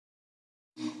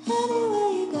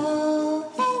Anywhere you go,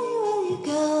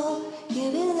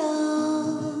 you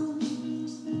belong.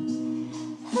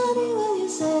 Anywhere you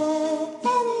say,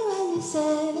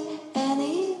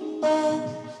 anywhere.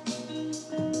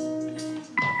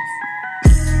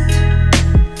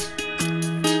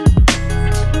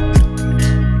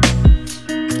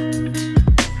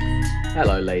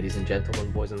 Hello ladies and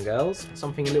gentlemen, boys and girls.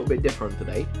 Something a little bit different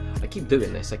today. I keep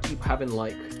doing this. I keep having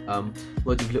like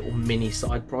loads of little mini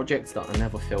side projects that I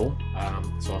never film.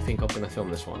 So I think I'm going to film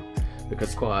this one because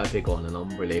it's quite a big one and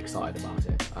I'm really excited about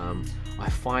it. I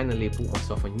finally bought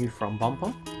myself a new front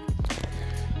bumper.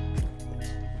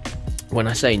 When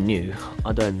I say new,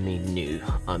 I don't mean new.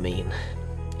 I mean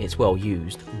it's well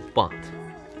used, but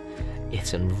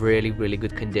it's in really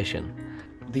good condition.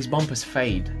 These bumpers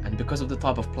fade, and because of the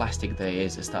type of plastic there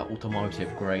is, it's that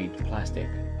automotive grade plastic.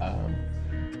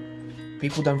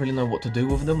 People don't really know what to do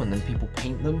with them, and then people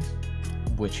paint them,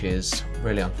 which is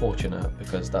really unfortunate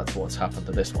because that's what's happened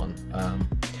to this one.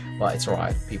 But it's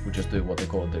alright, people just do what they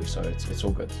gotta do, so it's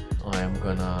all good. I am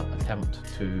gonna attempt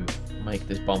to make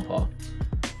this bumper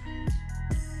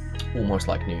almost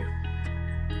like new.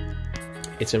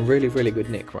 It's in really good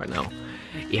nick right now.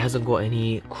 It hasn't got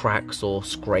any cracks or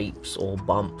scrapes or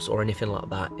bumps or anything like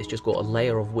that. It's just got a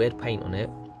layer of weird paint on it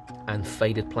and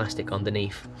faded plastic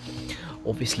underneath.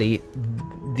 Obviously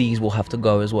these will have to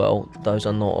go as well. Those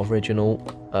are not original.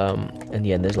 And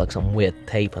yeah, there's like some weird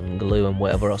tape and glue and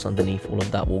whatever else underneath. All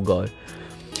of that will go.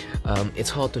 It's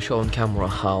hard to show on camera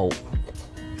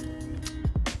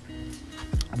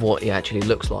what it actually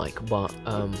looks like, but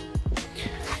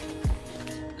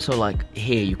so like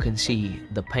here you can see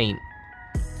the paint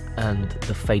and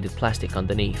the faded plastic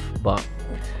underneath, but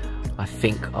I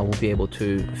think I will be able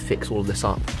to fix all of this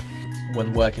up.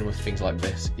 When working with things like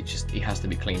this, it has to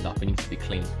be cleaned up. It needs to be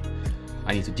clean.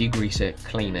 I need to degrease it,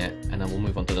 clean it, and then we'll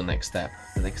move on to the next step.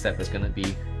 The next step is going to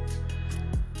be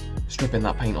stripping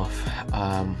that paint off,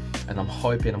 and I'm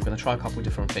hoping I'm going to try a couple of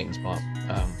different things, but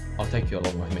I'll take you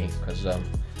along with me because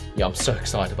yeah, I'm so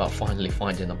excited about finally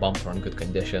finding a bumper in good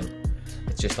condition.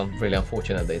 It's just really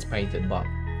unfortunate that it's painted, but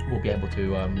we'll be able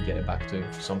to get it back to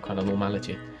some kind of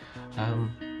normality.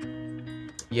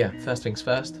 Yeah, first things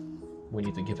first, we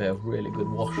need to give it a really good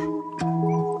wash.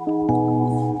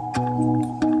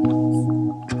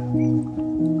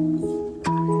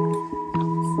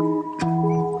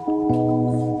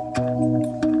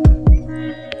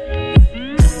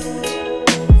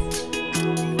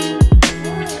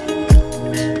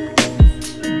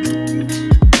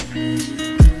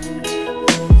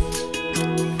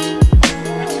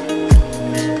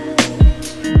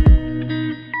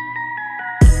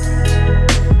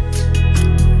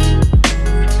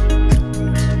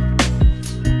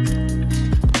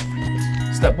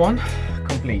 Step 1,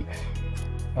 complete.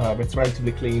 It's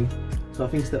relatively clean. So I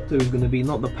think step 2 is going to be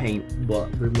not the paint,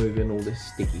 but removing all this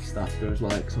sticky stuff. There's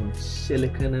like some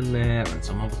silicone in there and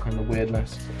some other kind of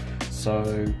weirdness.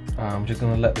 So I'm just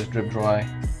going to let this drip dry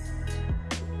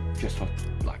just for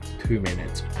like 2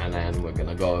 minutes, and then we're going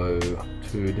to go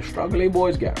to the Struggly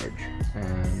Boys garage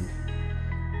and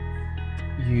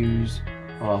use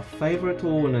our favourite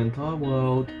tool in the entire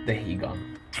world, the heat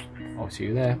gun. I'll see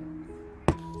you there.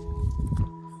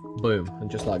 Boom, and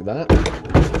just like that,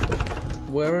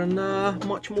 we're in a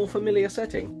much more familiar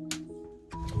setting.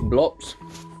 Blops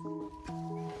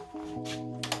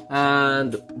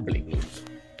and bleeps.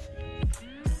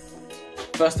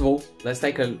 First of all, let's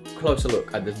take a closer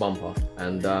look at this bumper,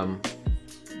 and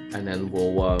then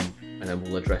we'll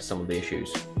address some of the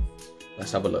issues.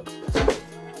 Let's have a look.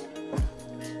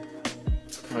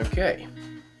 Okay.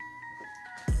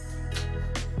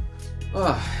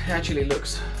 Oh, it actually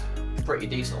looks pretty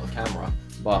decent on camera,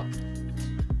 but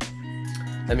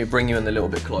let me bring you in a little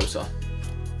bit closer.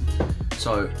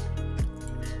 So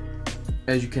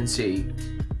as you can see,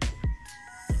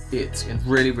 it's in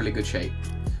really good shape,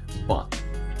 but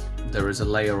there is a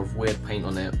layer of weird paint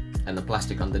on it and the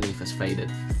plastic underneath is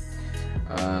faded.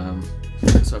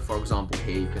 So for example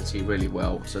here you can see really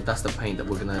well, so that's the paint that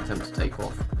we're going to attempt to take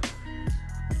off,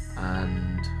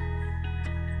 and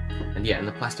yeah, and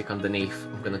the plastic underneath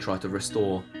I'm going to try to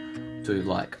restore to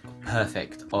like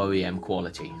perfect OEM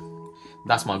quality.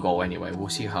 That's my goal anyway. We'll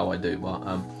see how I do,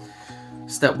 but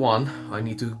step 1, I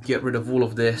need to get rid of all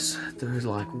of this. There's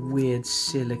like weird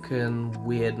silicone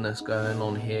weirdness going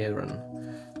on here and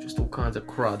just all kinds of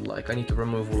crud. Like I need to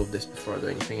remove all of this before I do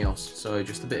anything else. So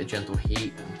just a bit of gentle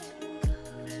heat and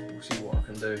we'll see what I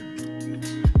can do.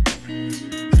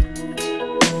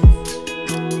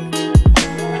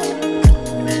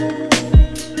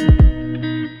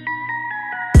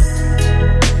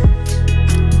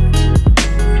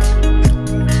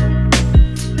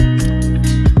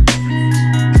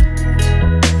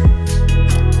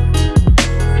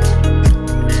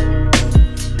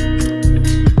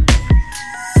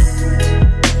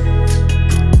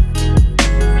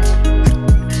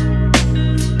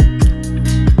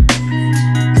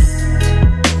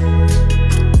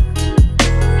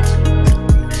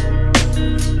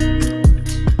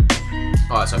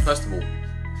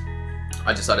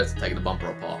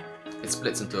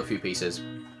 splits into a few pieces.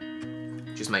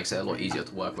 Just makes it a lot easier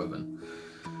to work with and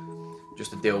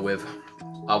just to deal with.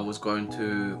 I was going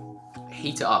to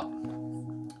heat it up,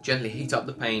 gently heat up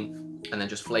the paint, and then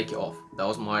just flake it off. That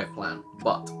was my plan.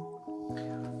 But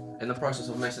in the process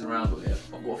of messing around with it,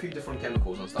 I've got a few different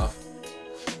chemicals and stuff.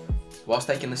 Whilst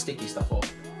taking the sticky stuff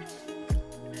off,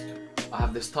 I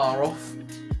have this tar off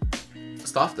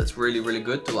stuff that's really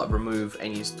good to like remove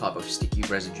any type of sticky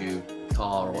residue,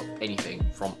 tar or anything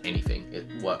from anything. It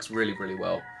works really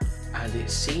well, and it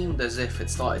seemed as if it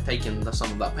started taking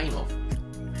some of that paint off.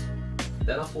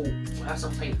 Then I thought, I have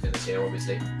some paint thinners here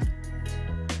obviously,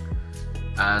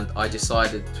 and I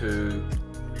decided to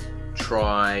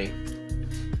try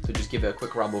to just give it a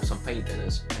quick rub with some paint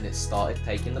thinners, and it started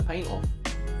taking the paint off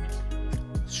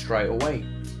straight away.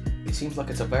 It seems like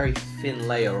it's a very thin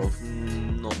layer of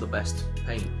not the best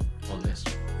paint on this.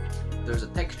 There's a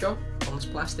texture on this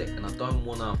plastic and I don't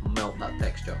want to melt that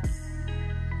texture.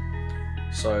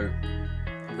 So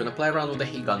I'm going to play around with the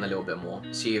heat gun a little bit more,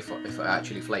 see if it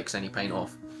actually flakes any paint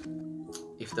off.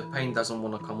 If the paint doesn't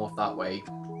want to come off that way,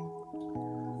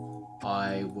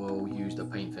 I will use the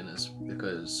paint thinners,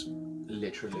 because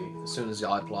literally as soon as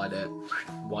I applied it,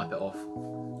 wipe it off,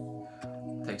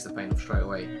 takes the paint off straight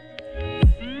away.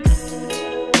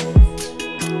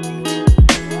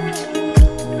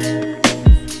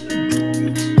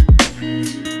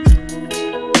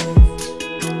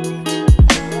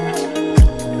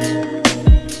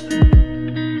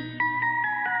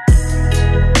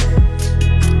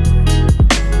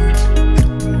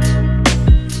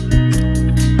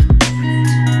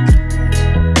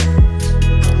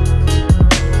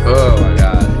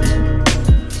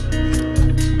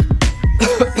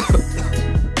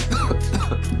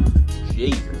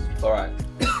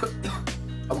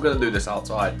 I'm gonna do this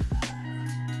outside.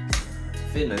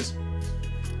 Thinners.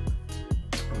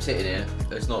 I'm sitting here.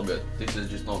 It's not good. This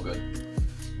is just not good.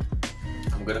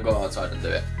 I'm gonna go outside and do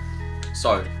it.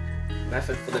 So,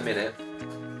 method for the minute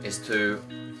is to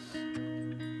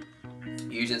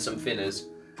using some thinners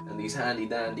and these handy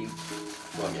dandy,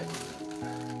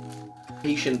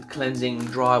 patient cleansing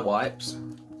dry wipes.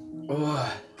 All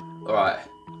right.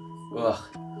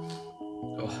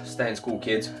 Stay in school,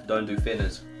 kids. Don't do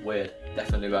thinners. Weird.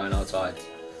 Definitely going outside.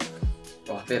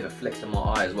 A bit of a flick to my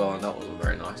eye as well, and that wasn't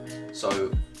very nice.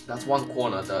 So that's one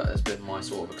corner that has been my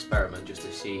sort of experiment, just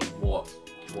to see what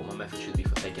my method should be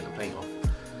for taking the paint off.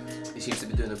 It seems to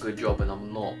be doing a good job, and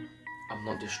I'm not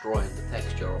destroying the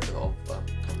texture of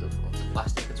the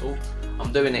plastic at all.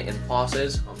 I'm doing it in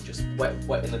passes. I'm just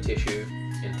wetting the tissue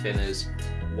in thinners,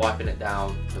 wiping it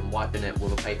down, then wiping it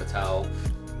with a paper towel,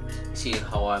 seeing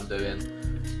how I'm doing,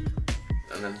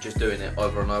 and then just doing it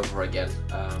over and over again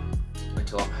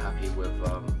until I'm happy with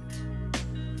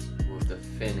the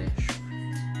finish.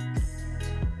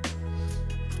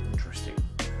 Interesting.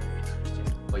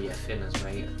 But yeah, thinners,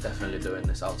 mate. Definitely doing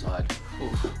this outside.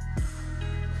 Oof.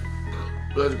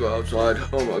 Let's go outside.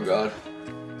 Oh my god.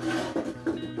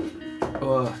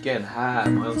 Oh, getting high,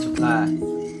 my own supply.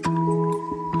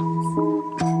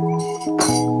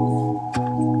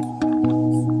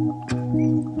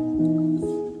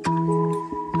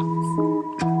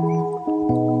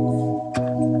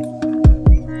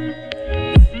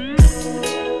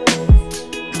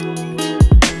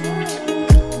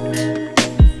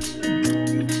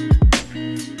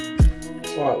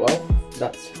 Alright, well,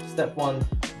 that's step one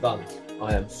done.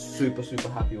 I am super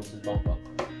happy with this bumper.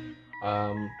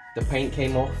 The paint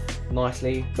came off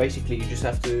nicely. Basically, you just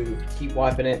have to keep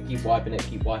wiping it with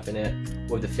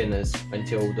the thinners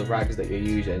until the rags that you're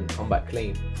using come back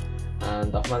clean.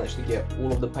 And I've managed to get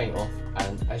all of the paint off,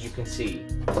 and as you can see,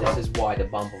 this is why the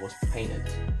bumper was painted,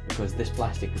 because this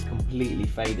plastic is completely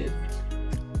faded.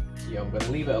 Yeah, I'm going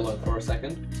to leave it alone for a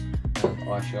second and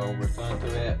I shall return to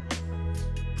it.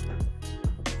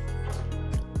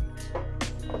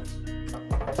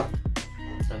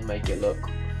 And make it look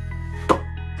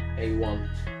A1.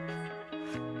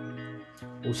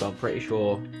 Also, I'm pretty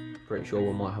sure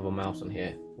we might have a mouse in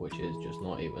here, which is just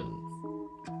not even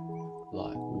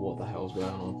like, what the hell's going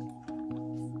on?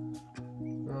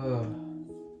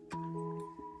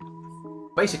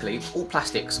 Basically, all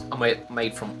plastics are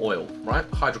made from oil, right?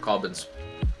 Hydrocarbons.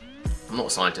 I'm not a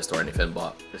scientist or anything,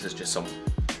 but this is just some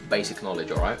basic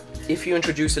knowledge, alright? If you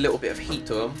introduce a little bit of heat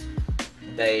to them,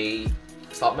 they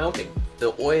start melting.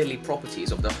 The oily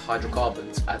properties of the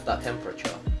hydrocarbons at that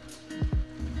temperature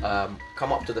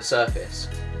come up to the surface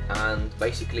and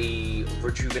basically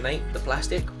rejuvenate the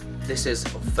plastic. This is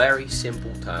very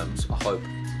simple terms. I hope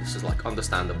this is like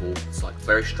understandable. It's like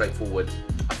very straightforward,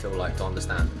 I feel like, to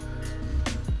understand.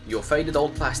 Your faded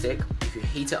old plastic, if you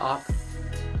heat it up,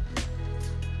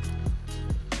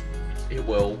 it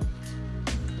will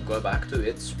go back to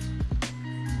its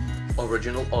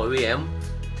original OEM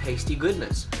tasty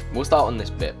goodness. We'll start on this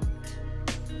bit.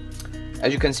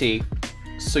 As you can see,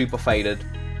 super faded,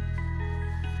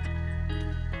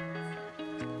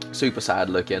 super sad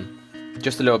looking.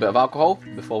 Just a little bit of alcohol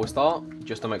before we start,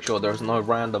 just to make sure there's no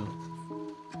random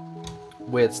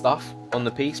weird stuff on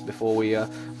the piece before we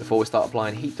start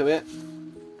applying heat to it.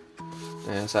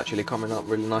 And it's actually coming up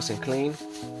really nice and clean.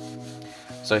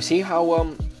 So see how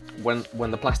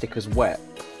when the plastic is wet,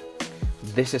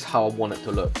 this is how I want it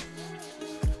to look.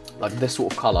 Like this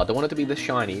sort of color. I don't want it to be this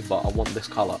shiny, but I want this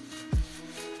color.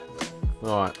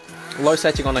 Alright, low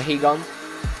setting on a heat gun,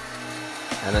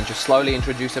 and then just slowly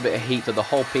introduce a bit of heat to the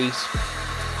whole piece.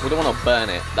 We don't want to burn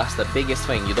it, that's the biggest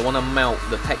thing. You don't want to melt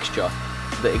the texture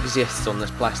that exists on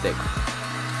this plastic.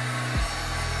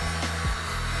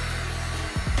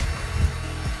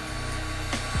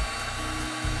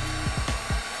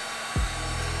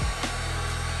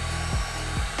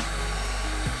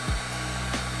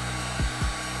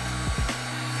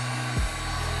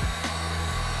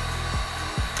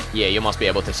 Yeah, you must be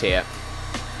able to see it.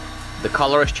 The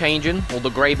color is changing, all the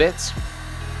gray bits.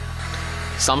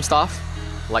 Some stuff,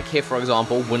 like here for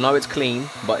example, we know it's clean,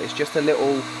 but it's just a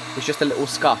little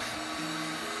scuff.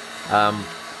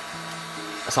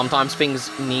 Sometimes things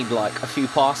need like a few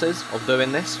passes of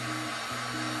doing this.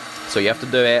 So you have to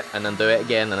do it, and then do it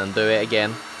again, and then do it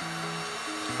again.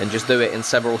 And just do it in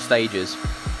several stages.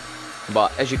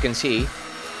 But as you can see,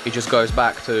 it just goes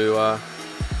back to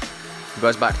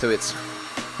its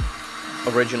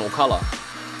original color.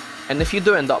 And if you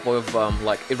do end up with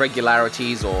like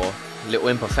irregularities or little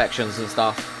imperfections and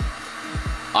stuff,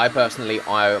 I am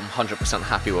 100%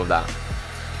 happy with that.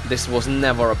 This was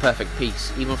never a perfect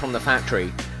piece, even from the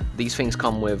factory. These things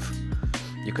come with,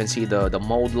 you can see the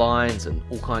mold lines and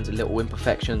all kinds of little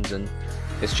imperfections, and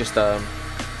it's just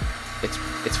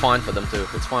it's fine for them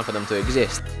to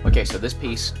exist. Okay, so this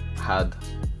piece had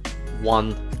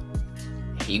one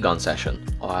heat gun session.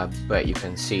 I bet you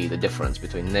can see the difference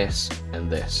between this and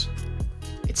this.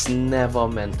 It's never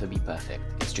meant to be perfect.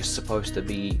 It's just supposed to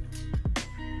be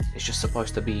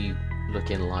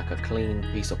looking like a clean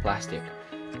piece of plastic.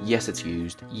 Yes, it's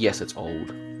used, yes, it's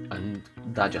old, and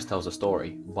that just tells a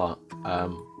story, but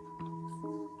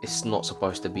it's not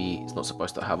supposed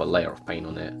to have a layer of paint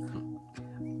on it.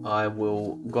 I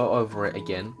will go over it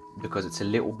again because it's a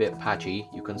little bit patchy.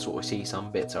 You can sort of see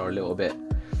some bits are a little bit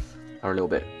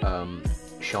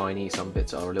shiny, some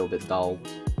bits are a little bit dull.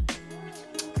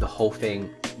 The whole thing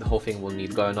will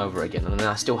need going over again, and then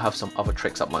I still have some other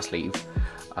tricks up my sleeve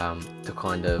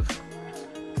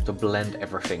to blend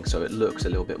everything so it looks a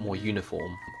little bit more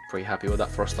uniform. Pretty happy with that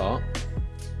for a start.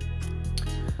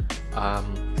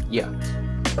 Yeah,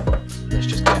 let's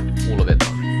just get all of it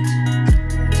done.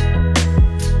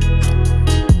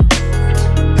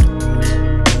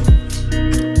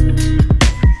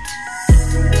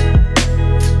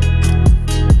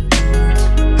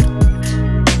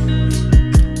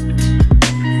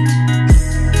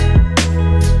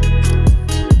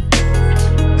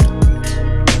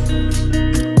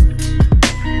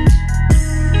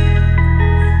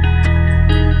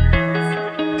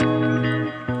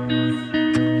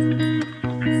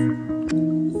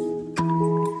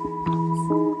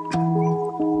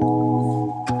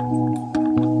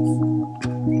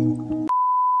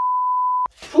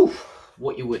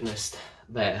 What you witnessed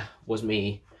there was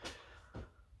me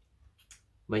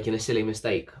making a silly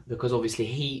mistake, because obviously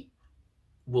heat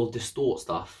will distort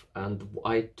stuff, and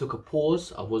I took a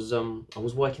pause. I was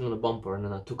working on a bumper, and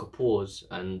then I took a pause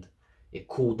and it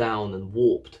cooled down and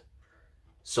warped.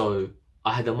 So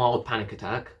I had a mild panic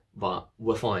attack, but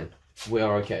we're fine. We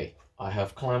are okay. I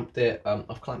have clamped it.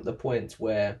 I've clamped the points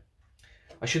where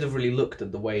I should have really looked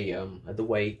at the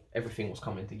way everything was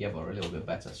coming together a little bit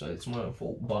better. So it's my own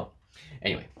fault, but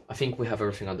anyway, I think we have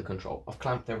everything under control. I've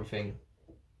clamped everything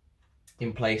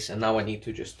in place, and now I need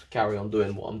to just carry on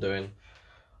doing what I'm doing.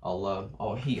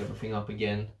 I'll heat everything up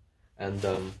again, and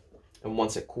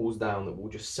once it cools down, it will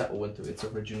just settle into its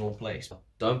original place.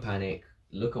 Don't panic.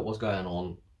 Look at what's going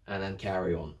on, and then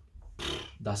carry on.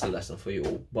 That's a lesson for you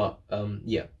all. But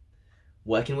yeah,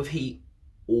 working with heat,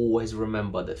 always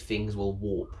remember that things will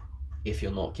warp if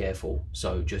you're not careful.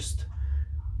 So just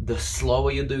the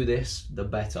slower you do this, the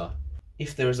better.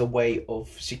 If there is a way of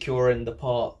securing the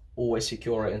part, always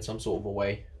secure it in some sort of a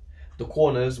way. The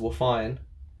corners were fine,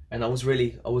 and I was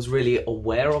really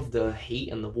aware of the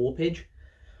heat and the warpage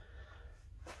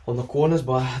on the corners,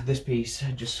 but this piece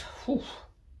just whew.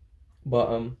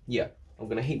 But yeah, I'm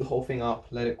gonna heat the whole thing up,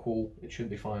 let it cool. It should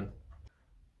be fine.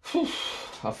 Whew.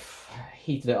 I've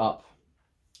heated it up.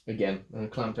 again,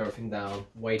 and clamped everything down,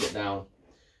 weighed it down.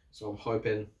 So I'm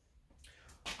hoping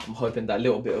that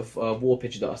little bit of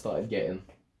warpage that I started getting,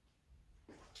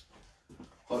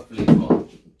 hopefully it's gone.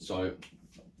 So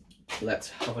let's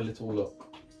have a little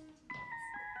look.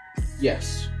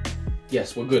 Yes,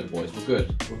 we're good, boys. We're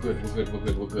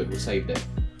good. We saved it.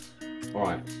 All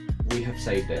right, we have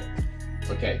saved it.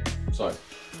 Okay, so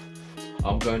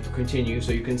I'm going to continue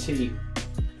so you can see.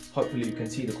 Hopefully you can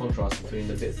see the contrast between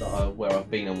the bits that where I've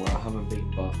been and where I haven't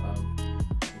been. But I'm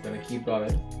gonna keep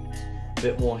going. A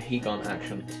bit more heat gun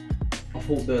action. I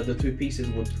thought the two pieces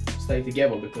would stay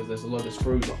together because there's a lot of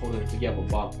screws that hold them together,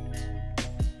 but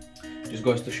just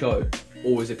goes to show,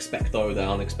 always expecto the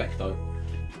unexpecto.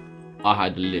 I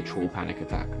had a literal panic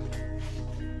attack.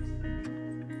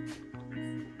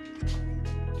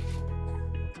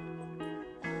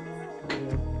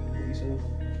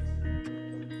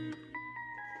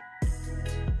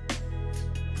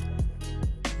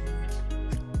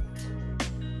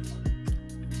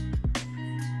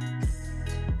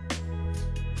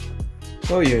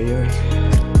 Oh yeah.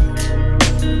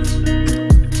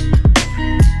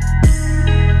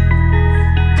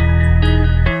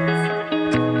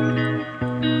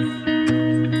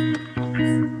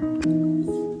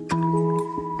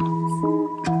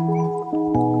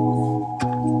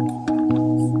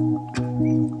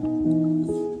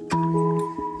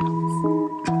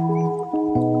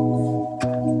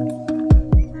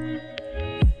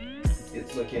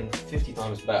 It's looking 50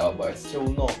 times better, but it's still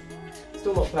not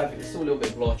perfect. It's still a little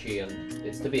bit blotchy, and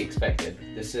it's to be expected.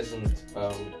 This isn't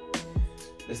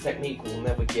this technique will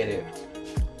never get it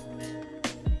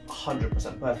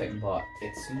 100% perfect, but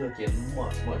it's looking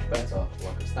much better,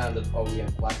 like a standard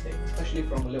OEM plastic, especially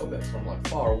from a little bit from like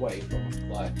far away from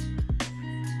like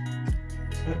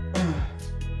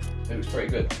it looks pretty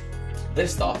good.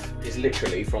 This stuff is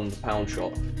literally from the pound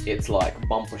shop. It's like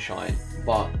bumper shine,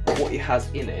 but what it has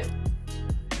in it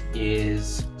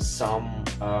is some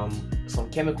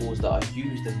chemicals that are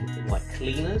used in like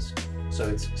cleaners. So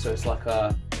it's like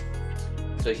a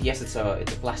yes, it's a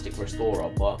plastic restorer,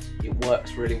 but it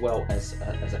works really well as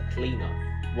a cleaner.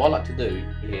 What I like to do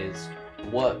is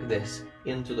work this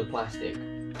into the plastic,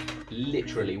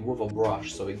 literally with a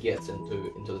brush, so it gets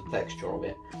into the texture of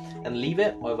it, and leave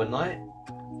it overnight,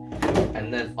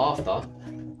 and then after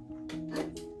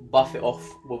buff it off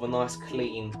with a nice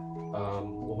clean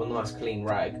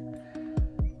rag,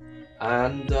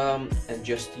 and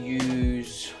just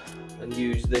use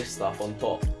this stuff on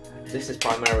top. This is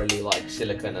primarily like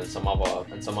silicone and some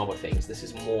other things. This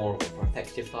is more of a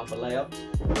protective type of layer.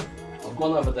 I've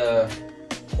gone over the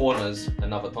corners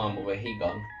another time with a heat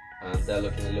gun, and they're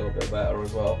looking a little bit better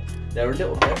as well.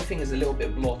 Everything is a little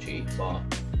bit blotchy, but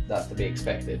that's to be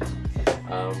expected.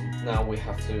 Now we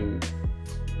have to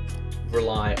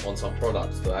rely on some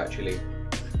products to actually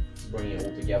bring it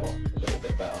all together a little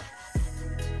bit better.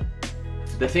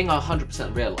 The thing I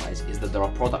 100% realise is that there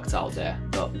are products out there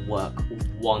that work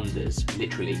wonders.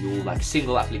 Literally, you'll like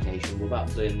single application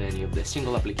without doing any of this.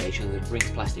 Single application that brings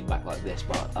plastic back like this,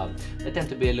 but they tend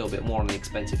to be a little bit more on the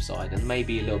expensive side, and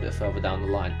maybe a little bit further down the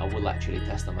line I will actually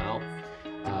test them out.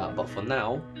 But for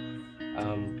now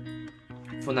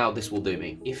this will do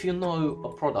me. If you know a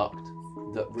product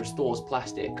that restores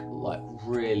plastic like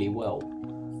really well,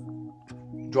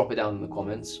 drop it down in the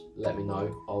comments, let me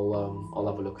know. I'll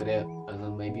have a look at it, and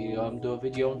then maybe do a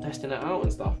video on testing it out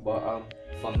and stuff. But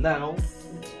for now,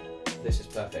 this is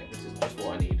perfect. This is just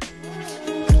what I need.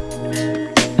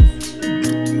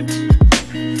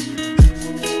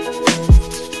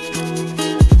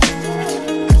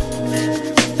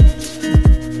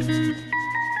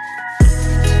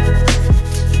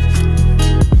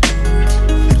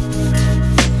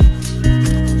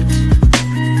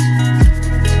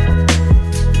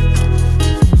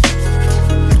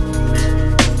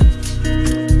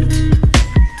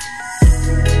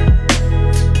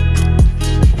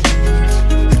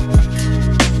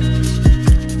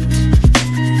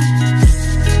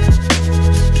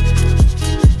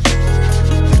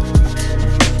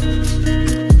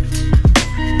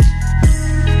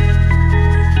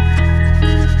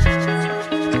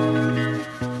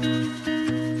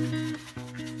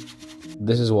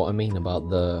 This is what I mean about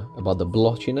the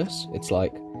blotchiness. It's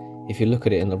like, if you look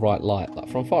at it in the right light, like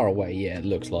from far away, yeah, it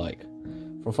looks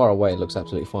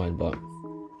absolutely fine, but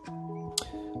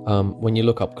when you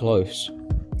look up close,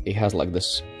 it has like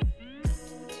this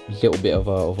little bit of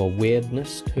a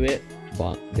weirdness to it.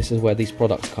 But this is where these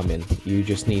products come in. You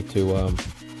just need to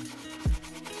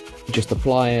just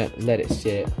apply it, let it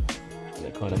sit, and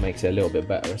it kind of makes it a little bit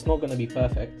better. It's not going to be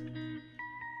perfect.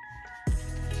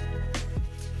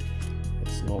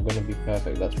 not going to be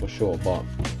perfect, that's for sure, but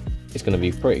it's going to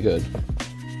be pretty good.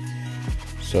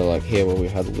 So like here where we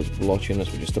had all this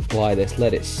blotchiness, we just apply this,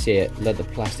 let it sit, let the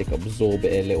plastic absorb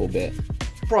it a little bit.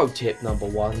 Pro tip number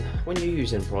one, when you're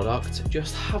using product,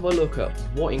 just have a look at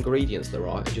what ingredients there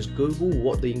are and just Google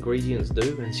what the ingredients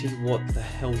do and see what the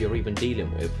hell you're even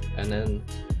dealing with, and then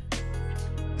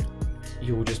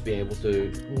you'll just be able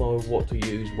to know what to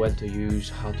use, when to use,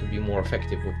 how to be more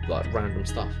effective with like random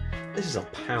stuff. This is a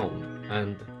pound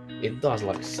and it does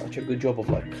like such a good job of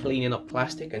like cleaning up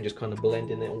plastic and just kind of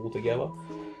blending it all together.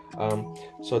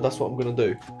 So that's what I'm gonna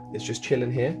do. It's just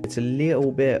chilling here. It's a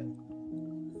little bit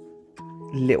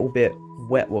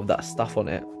wet with that stuff on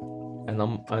it, and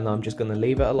I'm just gonna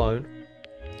leave it alone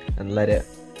and let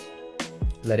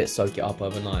it soak it up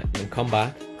overnight, and then come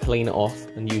back, clean it off,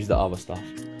 and use the other stuff.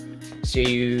 See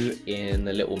you in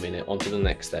a little minute. On to the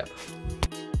next step.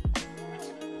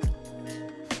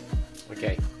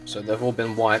 Okay, so they've all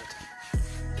been wiped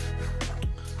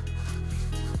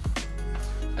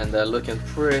and they're looking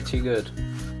pretty good.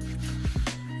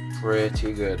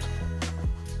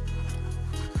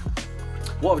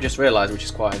 What I've just realized, which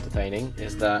is quite entertaining,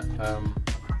 is that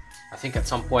I think at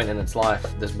some point in its life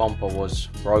this bumper was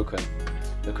broken,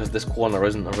 because this corner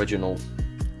isn't original.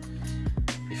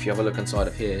 If you have a look inside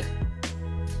of here,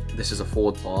 this is a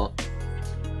Ford part,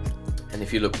 and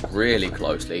if you look really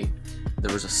closely,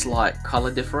 there is a slight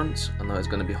color difference. I know it's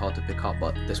going to be hard to pick up,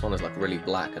 but this one is like really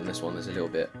black and this one is a little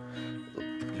bit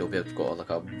got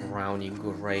like a browny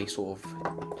grey sort of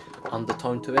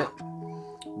undertone to it,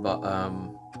 but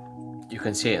you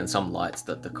can see it in some lights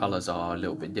that the colors are a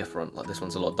little bit different. Like this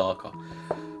one's a lot darker,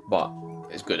 but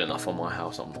it's good enough for my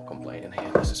house. I'm not complaining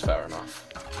here. This is fair enough.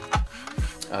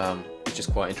 It's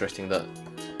just quite interesting that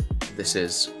this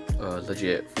is a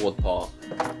legit Ford part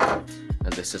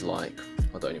and this is like,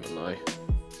 I don't even know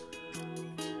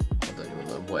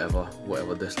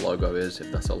whatever this logo is,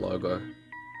 if that's a logo.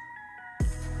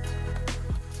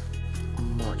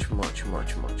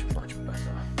 Much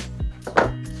better.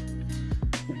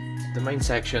 The main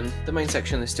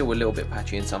section is still a little bit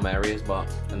patchy in some areas,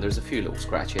 and there's a few little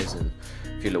scratches and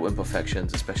a few little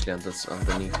imperfections, especially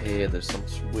underneath here. There's some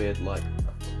weird like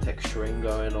texturing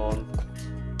going on,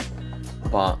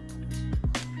 but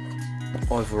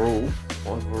overall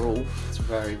it's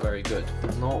very, very good.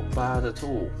 Not bad at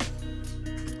all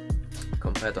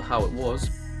compared to how it was.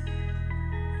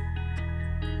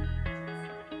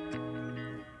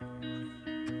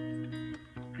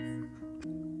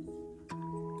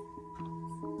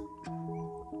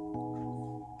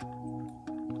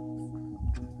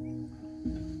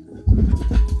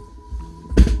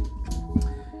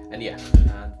 And yeah,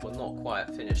 and we're not quite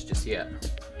finished just yet.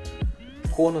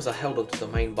 Corners are held onto the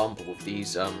main bumper with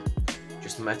these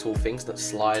just metal things that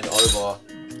slide over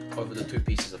the two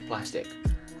pieces of plastic.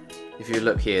 If you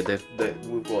look here,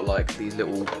 we've got like these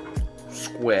little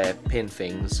square pin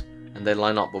things, and they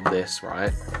line up with this,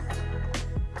 right?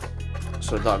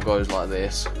 So that goes like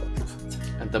this,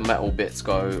 and the metal bits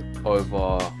go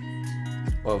over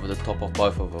the top of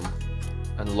both of them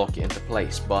and lock it into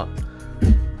place. But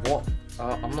what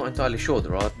I'm not entirely sure,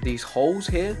 there are these holes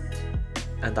here,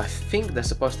 and I think there's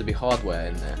supposed to be hardware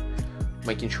in there,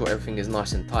 making sure everything is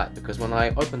nice and tight, because when I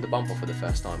opened the bumper for the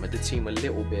first time, it did seem a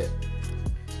little bit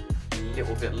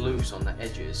loose on the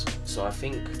edges. So I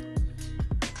think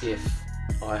if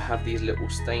I have these little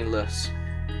stainless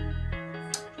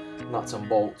nuts and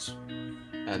bolts,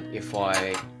 and if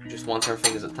I just, once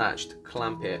everything is attached,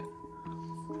 clamp it,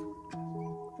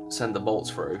 send the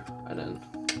bolts through, and then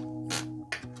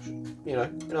you know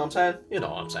what I'm saying? You know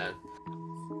what I'm saying.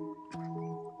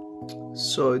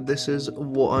 So this is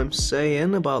what I'm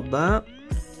saying about that.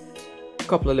 A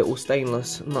couple of little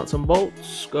stainless nuts and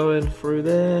bolts going through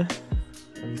there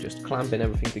and just clamping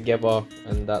everything together,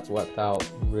 and that's worked out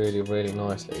really, really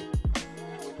nicely.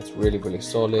 It's really, really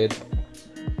solid.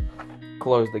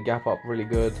 Close the gap up really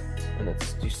good, and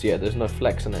it's just, yeah, there's no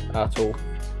flex in it at all.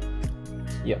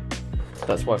 Yep,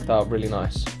 that's worked out really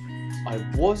nice. I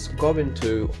was going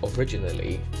to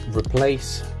originally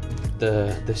replace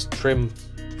this trim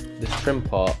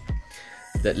part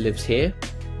that lives here,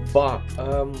 but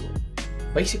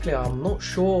basically I'm not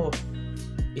sure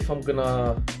if I'm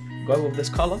gonna go with this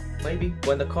color. Maybe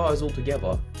when the car is all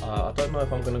together, I don't know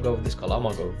if I'm gonna go with this color. I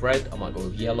might go with red, I might go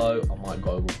with yellow, I might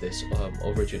go with this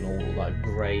original like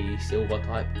grey silver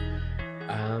type.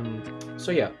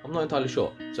 So yeah, I'm not entirely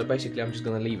sure. So basically I'm just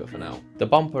gonna leave it for now. The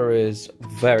bumper is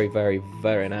very, very,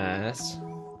 very nice,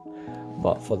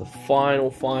 but for the final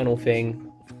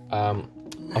thing,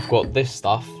 I've got this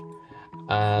stuff,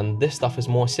 and this stuff is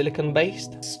more silicone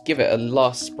based. Let's give it a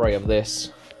last spray of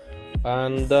this,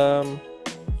 and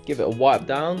give it a wipe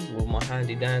down with my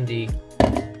handy dandy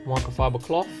microfiber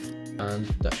cloth, and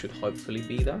that should hopefully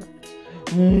be that.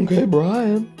 Okay,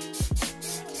 Brian.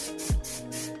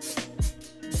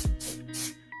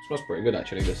 Smells pretty good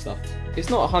actually, this stuff. It's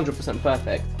not 100%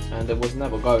 perfect, and it was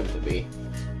never going to be,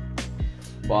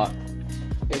 but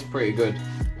it's pretty good.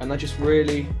 And I just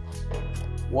really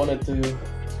wanted to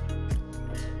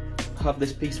have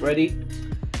this piece ready.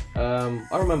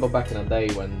 I remember back in the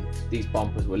day when these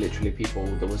bumpers were literally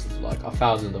there was like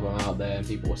 1,000 of them out there, and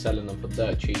people were selling them for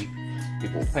dirt cheap.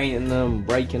 People were painting them,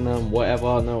 breaking them,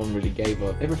 whatever. No one really gave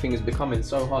up. Everything is becoming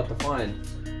so hard to find,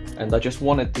 and I just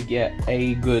wanted to get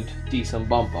a good, decent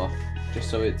bumper, just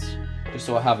so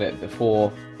I have it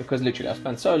before, because literally I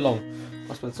spent so long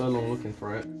looking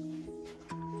for it,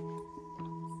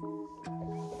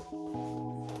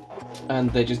 and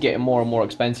they're just getting more and more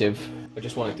expensive. I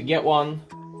just wanted to get one,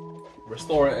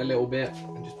 restore it a little bit,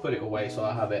 and just put it away so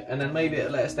I have it. And then maybe at a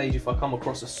later stage, if I come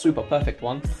across a super perfect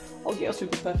one, I'll get a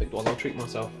super perfect one. I'll treat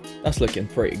myself. That's looking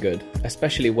pretty good,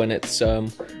 especially when it's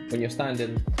when you're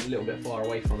standing a little bit far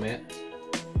away from it,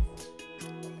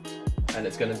 and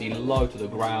it's going to be low to the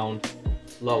ground,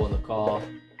 low on the car.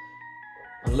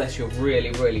 Unless you're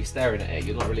really staring at it,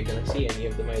 you're not really going to see any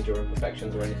of the major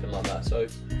imperfections or anything like that. So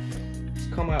it's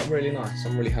come out really nice.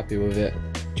 I'm really happy with it.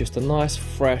 Just a nice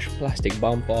fresh plastic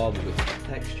bumper with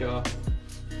texture,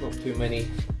 not too many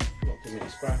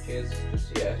scratches.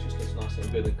 Just, yeah, it just looks nice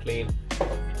and good and clean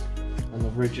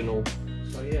and original.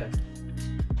 So yeah,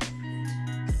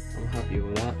 I'm happy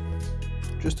with that.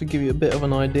 Just to give you a bit of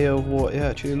an idea of what it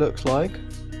actually looks like,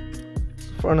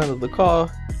 front end of the car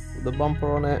with the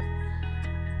bumper on it,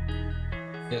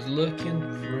 it's looking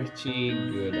pretty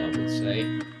good, I would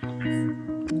say.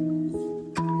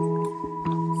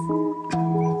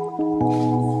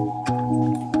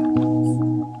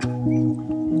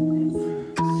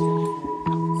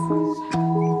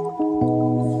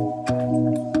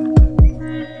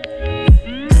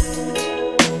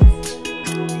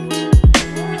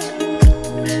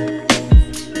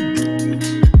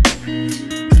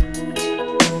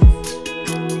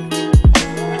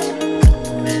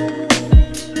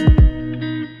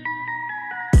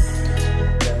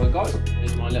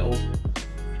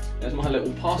 There's my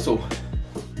little parcel.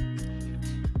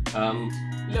 A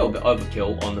little bit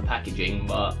overkill on the packaging,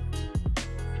 but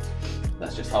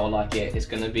that's just how I like it. It's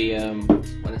gonna be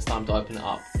when it's time to open it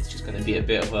up, it's just gonna be a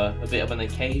bit of an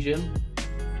occasion.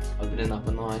 Opening up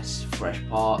a nice fresh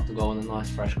part to go on a nice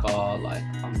fresh car, like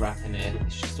unwrapping it.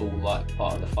 It's just all like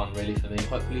part of the fun really for me.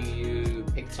 Hopefully you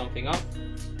picked something up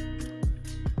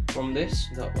from this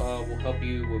that will help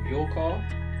you with your car.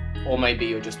 Or maybe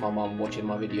you're just my mum watching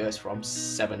my videos from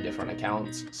 7 different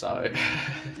accounts, so...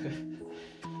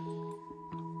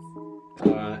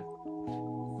 Alright.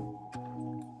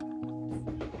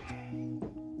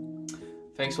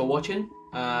 Thanks for watching,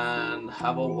 and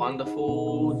have a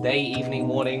wonderful day, evening,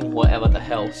 morning, whatever the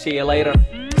hell. See you later.